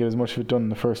 I try and get as much of it done in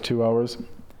the first 2 hours.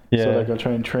 Yeah. So like, I'll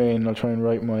try and train, I'll try and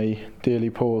write my daily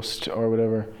post or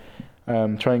whatever.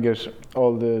 Try and get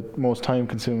all the most time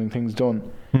consuming things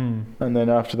done. And then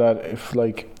after that, if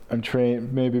like I'm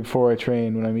maybe before I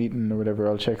train, when I'm eating or whatever,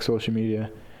 I'll check social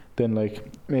media. Then like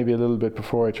maybe a little bit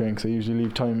before I train, because I usually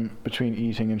leave time between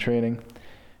eating and training.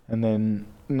 And then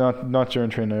not during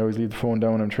training, I always leave the phone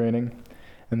down when I'm training.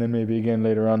 And then maybe again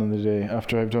later on in the day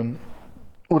after I've done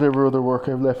whatever other work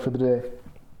I've left for the day.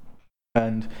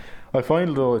 And I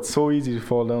find though it's so easy to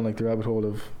fall down like the rabbit hole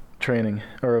of training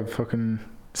or of fucking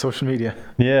social media.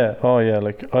 Yeah. Oh yeah.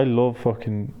 Like, I love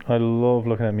looking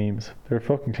at memes. They're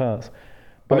fucking class.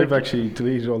 But I've actually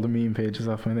deleted all the meme pages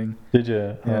off my thing. Did you?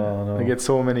 Yeah. Oh no. I get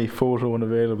so many photo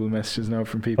unavailable messages now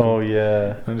from people. Oh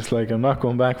yeah. I'm just like, I'm not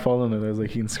going back following it. I was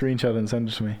like, you can screenshot it and send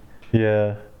it to me.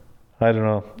 Yeah. I don't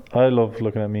know. I love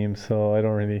looking at memes, so I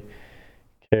don't really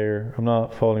care. I'm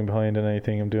not falling behind in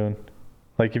anything I'm doing.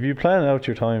 Like, if you plan out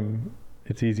your time,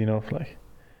 it's easy enough. Like.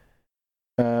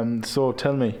 So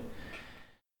tell me,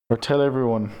 or tell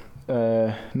everyone,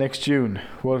 next June,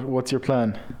 what's your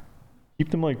plan? Keep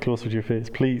the mic closer to your face,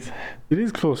 please. It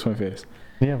is close to my face.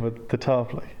 Yeah, but the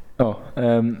top, like. Oh,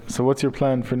 so what's your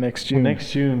plan for next June? Well,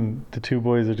 next June, the two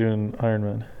boys are doing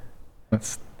Ironman.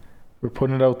 We're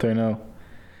putting it out there now.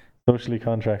 Socially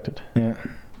contracted. Yeah.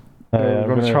 We're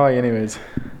going to try anyways.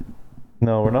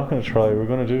 No, we're not going to try. We're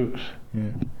going to do it.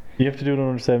 Yeah. You have to do it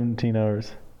under 17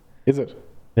 hours. Is it?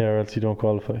 Yeah, or else you don't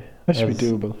qualify. That should be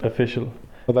doable. Official.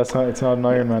 But it's not an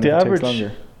Ironman. The average, it takes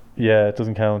longer. Yeah, it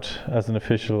doesn't count as an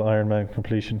official Ironman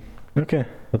completion. Okay.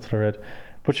 That's what I read.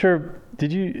 But sure,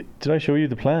 did I show you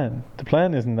the plan? The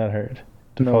plan isn't that hard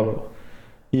to follow.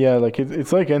 Yeah, like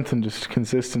it's like anything, just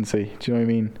consistency. Do you know what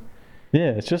I mean?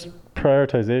 Yeah, it's just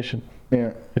prioritization.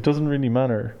 Yeah. It doesn't really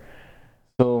matter.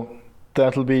 So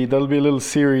that'll be a little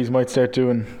series. Might start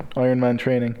doing Ironman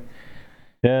training.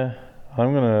 Yeah,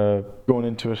 going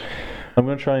into it. I'm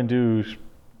gonna try and do it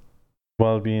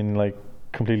while being like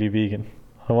completely vegan.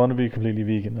 I want to be completely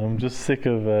vegan. I'm just sick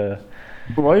of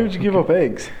Why would you give up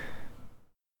eggs?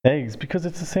 Eggs, because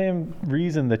it's the same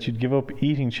reason that you'd give up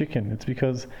eating chicken. It's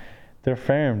because they're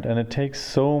farmed and it takes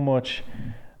so much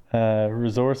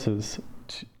resources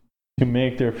to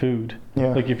make their food.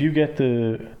 Yeah. Like if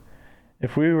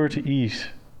we were to eat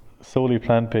solely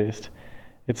plant-based,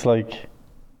 it's like,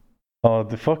 oh,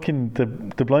 the Blind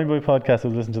Boy podcast I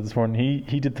was listening to this morning,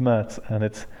 he did the maths, and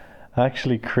it's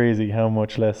actually crazy how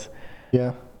much less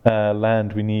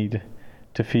land we need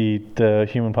to feed the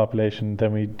human population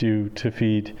than we do to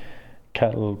feed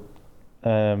cattle,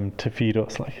 to feed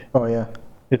us. Like, oh yeah,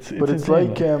 it's insane,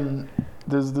 like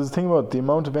there's a thing about the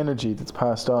amount of energy that's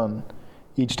passed on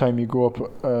each time you go up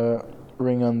a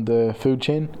ring on the food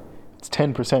chain. It's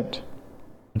 10%. What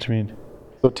do you mean?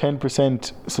 So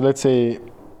 10%. So let's say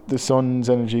the sun's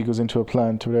energy goes into a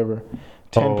plant or whatever.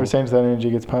 10% of that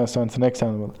energy gets passed on to the next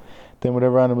animal. Then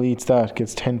whatever animal eats that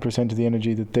gets 10% of the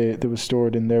energy that was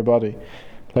stored in their body.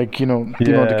 Like, the amount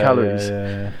of calories.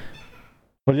 Yeah.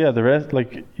 Well, yeah, the rest,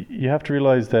 like, you have to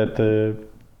realize that the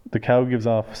cow gives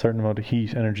off a certain amount of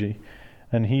heat energy,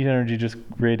 and heat energy just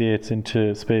radiates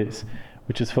into space,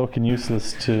 which is fucking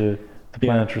useless to the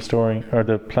planet restoring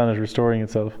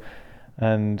itself.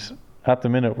 And at the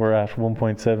minute we're at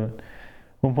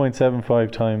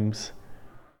 1.75 times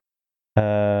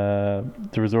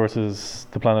the resources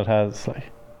the planet has,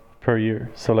 like, per year.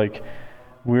 So like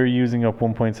we're using up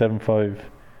 1.75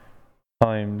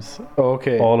 times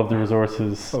all of the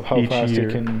resources of how each fast year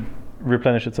it can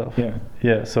replenish itself.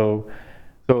 So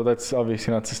that's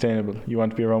obviously not sustainable. You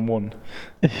want to be around 1.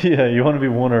 Yeah, you want to be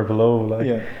 1 or below, like.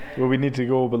 Yeah. Well, we need to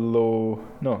go below.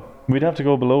 No, we'd have to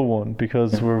go below 1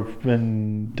 because we've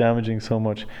been damaging so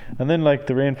much. And then, like,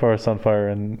 the rainforest's on fire,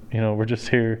 and we're just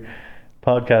here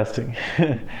podcasting.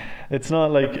 It's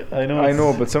not like I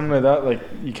know, but something like that, like,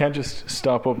 you can't just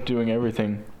stop up doing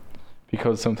everything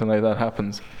because something like that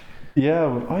happens. Yeah,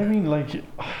 I mean, like,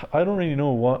 I don't really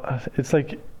know what it's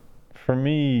like. For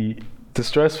me, it's a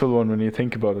stressful one when you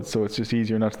think about it, so it's just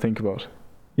easier not to think about.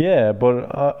 Yeah,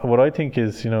 but what I think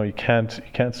is, you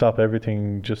can't stop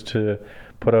everything just to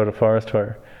put out a forest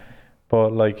fire.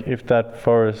 But like, if that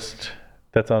forest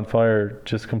that's on fire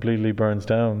just completely burns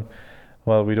down,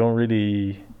 well, we don't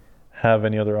really have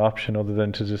any other option other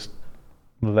than to just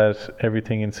let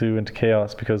everything ensue into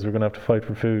chaos, because we're going to have to fight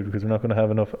for food, because we're not going to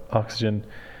have enough oxygen.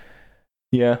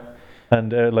 Yeah.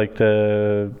 And like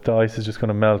the ice is just going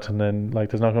to melt, and then, like,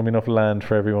 there's not going to be enough land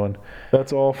for everyone.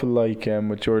 That's awful. Like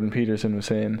what Jordan Peterson was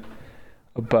saying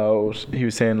he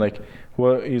was saying, like,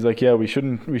 well, he's like, yeah, we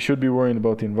should be worrying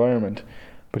about the environment,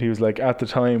 but he was like, at the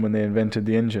time when they invented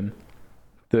the engine,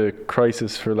 the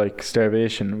crisis for, like,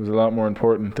 starvation was a lot more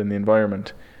important than the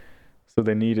environment, so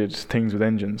they needed things with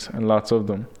engines, and lots of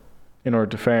them, in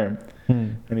order to farm.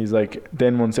 And he's like,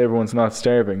 then once everyone's not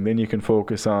starving, then you can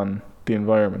focus on the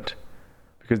environment,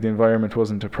 because the environment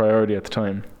wasn't a priority at the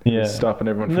time. Yeah, stopping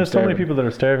everyone from there's starving. So many people that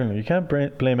are starving. You can't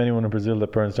blame anyone in Brazil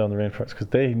that burns down the rainforest, because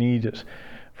they need it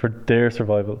for their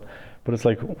survival. But it's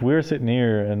like, we're sitting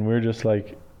here and we're just,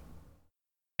 like,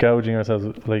 gouging ourselves,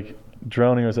 like,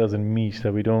 drowning ourselves in meat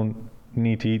that we don't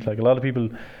need to eat. Like, a lot of people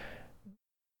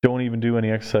don't even do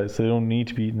any exercise, so they don't need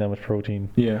to be eating that much protein.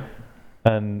 Yeah.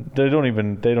 And they don't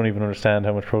even understand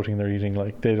how much protein they're eating.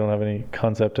 Like, they don't have any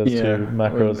concept as to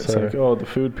macros. Well, it's like, the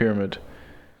food pyramid.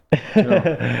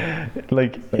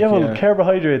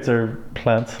 Carbohydrates are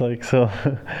plants, like, so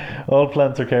all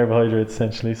plants are carbohydrates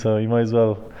essentially, so you might as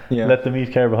well let them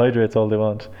eat carbohydrates all they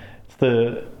want. It's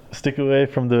the stick away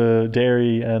from the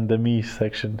dairy and the meat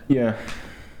section.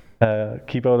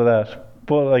 Keep out of that.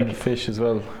 But, like, and fish as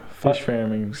well. Fish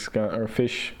farming or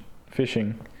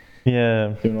fishing.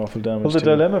 Yeah, doing awful damage. Well, the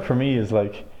dilemma for me is,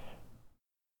 like,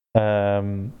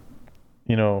 do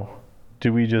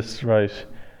we just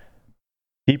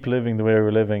keep living the way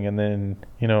we're living, and then,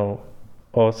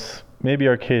 us, maybe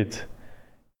our kids,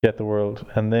 get the world,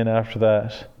 and then after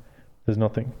that there's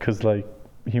nothing, because, like,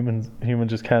 humans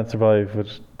just can't survive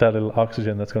with that little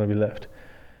oxygen that's going to be left,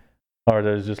 or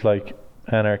there's just, like,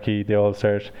 anarchy. They all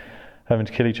start having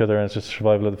to kill each other, and it's just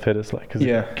survival of the fittest, like, because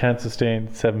it can't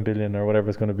sustain 7 billion or whatever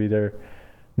is going to be there,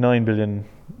 9 billion.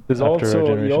 There's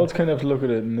also, you also kind of have to look at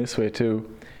it in this way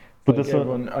too. But like,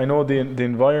 I know the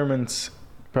environment's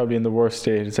probably in the worst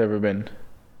state it's ever been.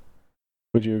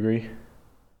 Would you agree?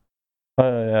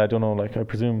 I don't know, like, I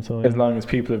presume so. As long as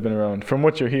people have been around, from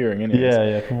what you're hearing, anyways.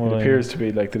 Yeah. From what it appears to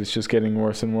be like that. It's just getting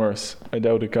worse and worse. I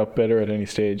doubt it got better at any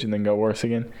stage and then got worse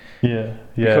again.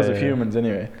 Because of humans,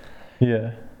 anyway.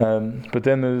 Yeah. But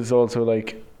then there's also,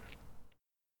 like,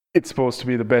 it's supposed to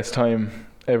be the best time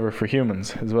ever for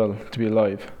humans as well to be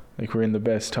alive. Like we're in the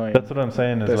best time. That's what I'm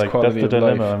saying. Is Best like that's quality the of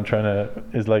dilemma life. I'm trying to.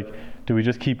 Is like, do we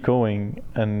just keep going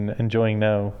and enjoying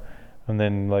now, and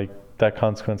then like that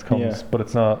consequence comes? Yeah. But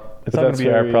it's not. It's But not going that's to be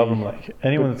our very- problem. Like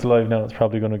anyone but- that's alive now is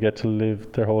probably going to get to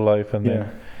live their whole life and Yeah.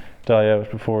 then die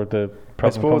out before the problem I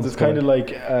suppose comes. it's kind of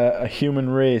like a human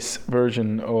race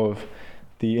version of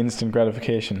the instant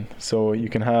gratification. So you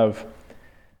can have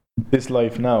this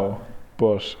life now,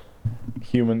 but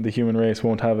the human race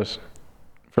won't have it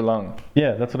for long.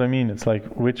 Yeah, that's what I mean. It's like,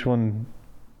 which one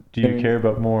do I you mean, care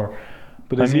about more?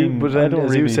 But I as mean, you I don't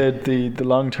as you really- said, the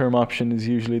long-term option is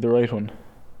usually the right one.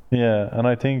 Yeah, and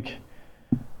I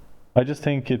just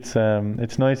think it's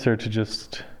nicer to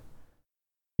just,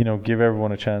 give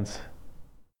everyone a chance.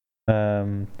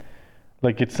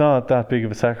 Like it's not that big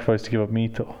of a sacrifice to give up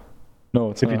meat though.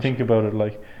 No, it's If not. you think about it,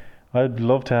 like I'd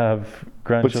love to have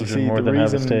grandchildren see, more the than have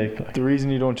a reason- steak. Like. The reason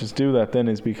you don't just do that then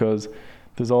is because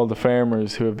there's all the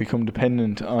farmers who have become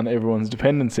dependent on everyone's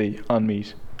dependency on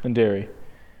meat and dairy.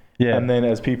 Yeah, And then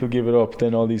as people give it up,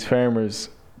 then all these farmers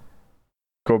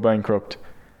go bankrupt.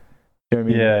 You know what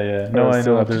I mean? yeah. No, Or I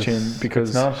still know. have to There's, change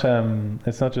because-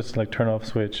 it's not just like turn off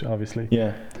switch, obviously.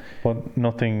 Yeah. But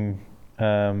nothing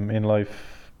in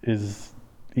life is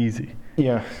easy.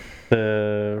 Yeah.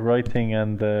 The right thing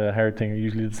and the hard thing are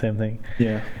usually the same thing.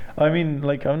 Yeah. I mean,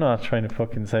 like, I'm not trying to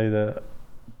fucking say that.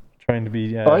 Trying to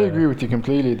be. I agree with you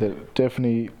completely that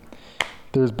definitely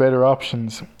there's better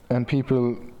options and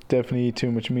people definitely eat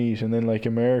too much meat. And then like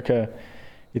America,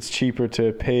 it's cheaper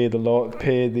to pay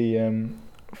the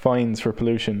fines for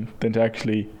pollution than to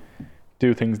actually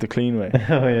do things the clean way.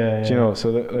 Oh yeah. Do you know?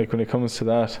 So that, like when it comes to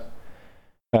that,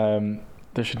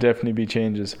 there should definitely be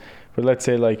changes. But let's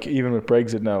say like even with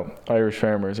Brexit now, Irish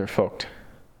farmers are fucked.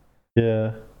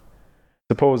 Yeah.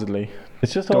 Supposedly.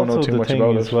 It's just Don't know also too the much thing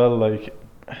about as it. well. Like,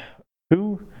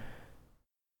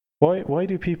 why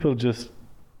do people just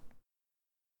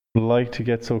like to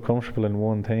get so comfortable in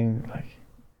one thing, like,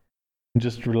 and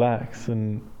just relax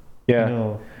and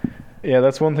Yeah. Yeah,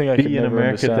 that's one thing I could be in a never market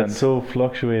understand. that's so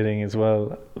fluctuating as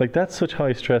well. Like that's such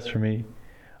high stress for me.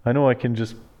 I know I could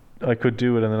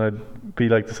do it and then I'd be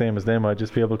like the same as them. I'd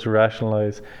just be able to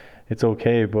rationalize it's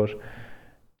okay, but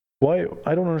why?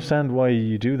 I don't understand why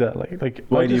you do that. Like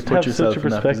Why I do you just put have yourself such a in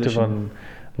that perspective position? on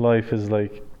life is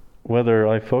like whether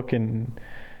I fucking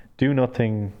do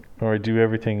nothing or I do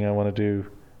everything I want to do,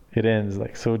 it ends.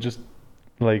 Like so, just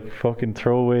like fucking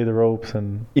throw away the ropes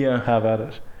and Yeah. have at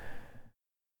it.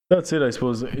 That's it, I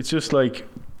suppose. It's just like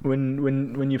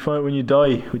when you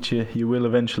die, which you will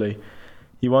eventually,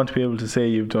 you want to be able to say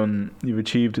you've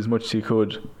achieved as much as you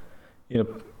could,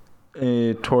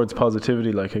 towards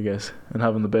positivity, like I guess, and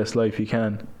having the best life you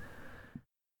can.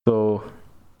 So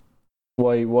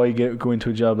why go into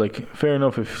a job like fair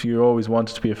enough if you always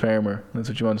wanted to be a farmer, that's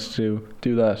what you wanted to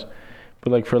do that.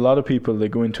 But like for a lot of people, they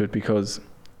go into it because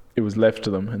it was left to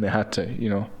them and they had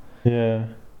to, Yeah.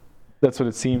 That's what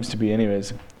it seems to be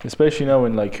anyways. Especially now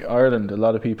in like Ireland, a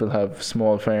lot of people have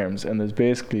small farms and there's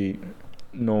basically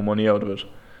no money out of it.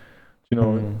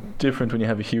 Different when you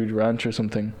have a huge ranch or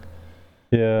something.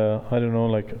 Yeah, I don't know,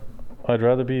 like I'd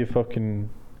rather be a fucking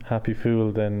happy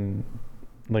fool than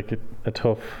like a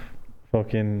tough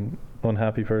fucking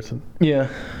unhappy person. Yeah.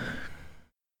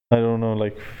 I don't know,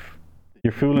 like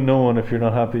you're fooling no one if you're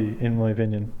not happy, in my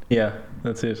opinion. Yeah,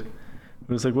 that's it.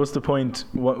 But it's like, what's the point?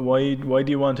 Why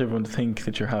do you want everyone to think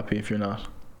that you're happy if you're not?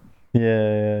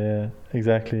 Yeah,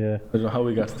 exactly, yeah. I don't know how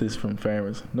we got to this from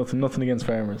farmers. Nothing against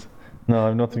farmers. No,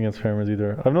 I've nothing against farmers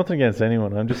either. I've nothing against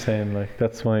anyone. I'm just saying, like,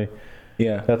 that's my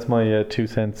 2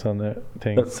 cents on the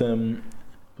thing. That's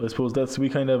I suppose we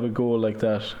kind of have a goal like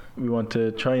that. We want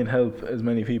to try and help as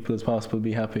many people as possible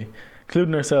be happy,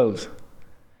 including ourselves.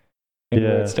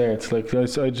 Where it starts. Like I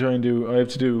try and do. I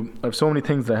have so many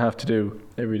things that I have to do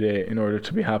every day in order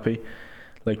to be happy.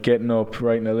 Like getting up,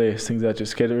 writing a list, things that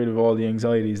just get rid of all the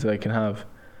anxieties that I can have.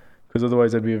 Because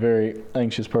otherwise I'd be a very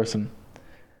anxious person.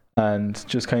 And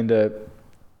just kind of,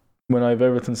 when I have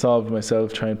everything solved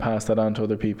myself, try and pass that on to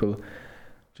other people.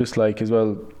 Just like as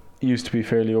well, used to be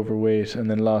fairly overweight and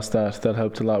then lost that. That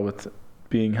helped a lot with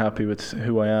being happy with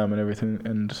who I am and everything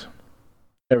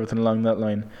along that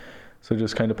line. So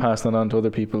just kind of pass that on to other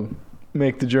people.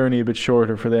 Make the journey a bit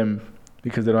shorter for them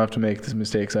because they don't have to make the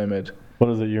mistakes I made. What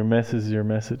is it? Your mess is your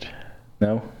message.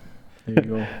 No? There you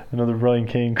go. Another Brian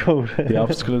Kane quote. The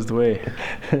obstacle is the way.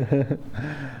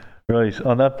 Right.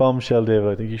 On that bombshell,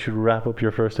 David, I think you should wrap up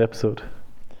your first episode.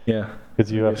 Yeah.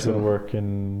 Because you have Guess to so. work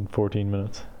in 14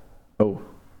 minutes. Oh.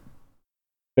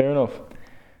 Fair enough.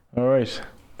 All right.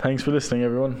 Thanks for listening,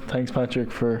 everyone. Thanks,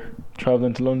 Patrick, for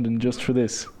travelling to London just for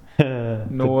this.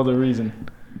 No other reason.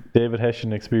 David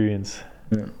Hessian experience.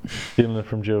 Yeah. Stealing it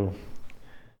from Joe.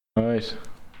 All right.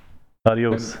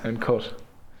 Adios. And cut.